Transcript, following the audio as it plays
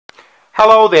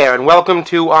Hello there, and welcome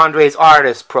to Andre's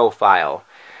Artist Profile.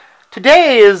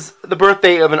 Today is the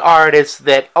birthday of an artist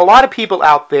that a lot of people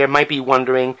out there might be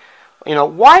wondering,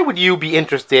 why would you be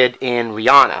interested in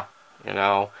Rihanna?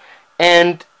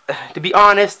 And to be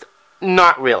honest,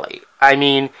 not really. I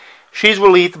mean, she's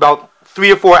released about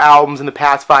 3 or 4 albums in the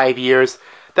past 5 years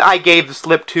that I gave the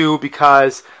slip to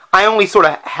because I only sort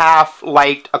of half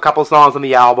liked a couple songs on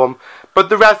the album, but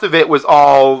the rest of it was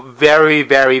all very,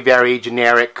 very, very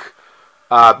generic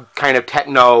kind of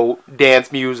techno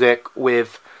dance music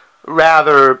with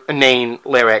rather inane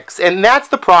lyrics. And that's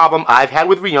the problem I've had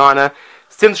with Rihanna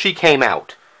since she came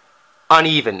out.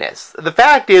 Unevenness. The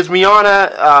fact is,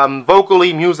 Rihanna,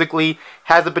 vocally, musically,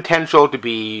 has the potential to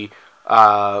be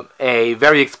a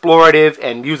very explorative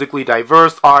and musically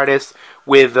diverse artist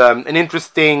with an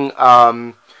interesting,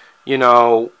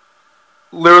 lyrical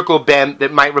bent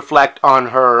that might reflect on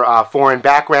her foreign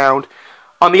background.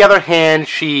 On the other hand,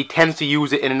 she tends to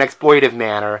use it in an exploitive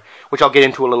manner, which I'll get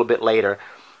into a little bit later.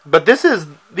 But these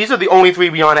are the only 3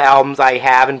 Rihanna albums I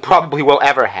have and probably will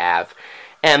ever have.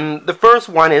 And the first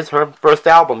one is her first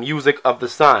album, Music of the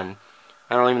Sun.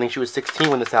 I don't even think she was 16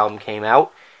 when this album came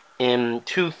out, in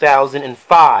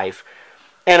 2005.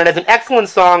 And it has an excellent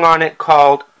song on it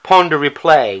called Pon de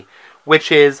Replay,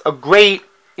 which is a great,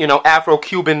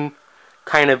 Afro-Cuban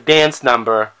kind of dance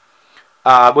number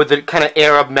with a kind of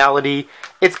Arab melody.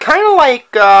 It's kind of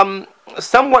like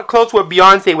somewhat close to what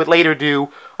Beyonce would later do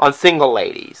on Single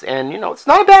Ladies. And, it's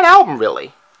not a bad album,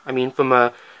 really. I mean,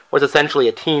 from was essentially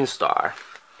a teen star.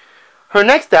 Her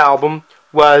next album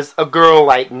was A Girl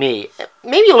Like Me.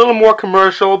 Maybe a little more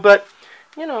commercial, but,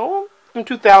 from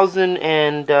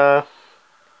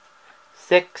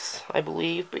 2006, I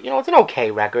believe. But, it's an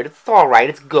okay record. It's alright.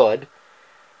 It's good.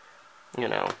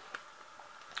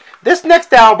 This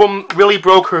next album really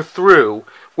broke her through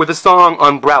with the song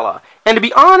Umbrella. And to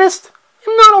be honest,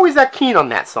 I'm not always that keen on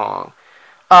that song.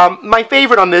 My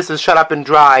favorite on this is Shut Up and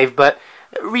Drive, but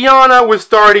Rihanna was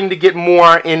starting to get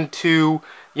more into,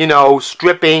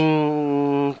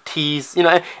 stripping, tease, and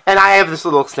I have this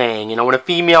little saying, when a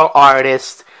female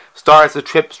artist starts to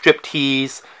strip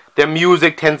tease, their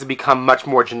music tends to become much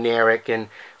more generic and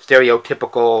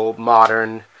stereotypical,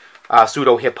 modern,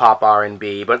 pseudo-hip-hop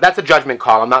R&B. But that's a judgment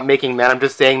call. I'm not making that. I'm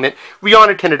just saying that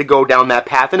Rihanna tended to go down that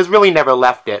path and has really never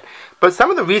left it. But some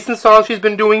of the recent songs she's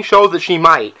been doing shows that she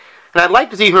might. And I'd like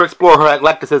to see her explore her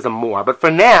eclecticism more. But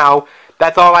for now,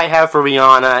 that's all I have for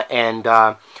Rihanna. And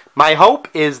my hope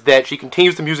is that she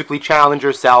continues to musically challenge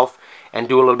herself and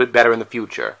do a little bit better in the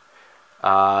future.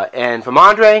 And from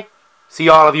Andre, see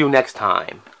all of you next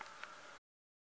time.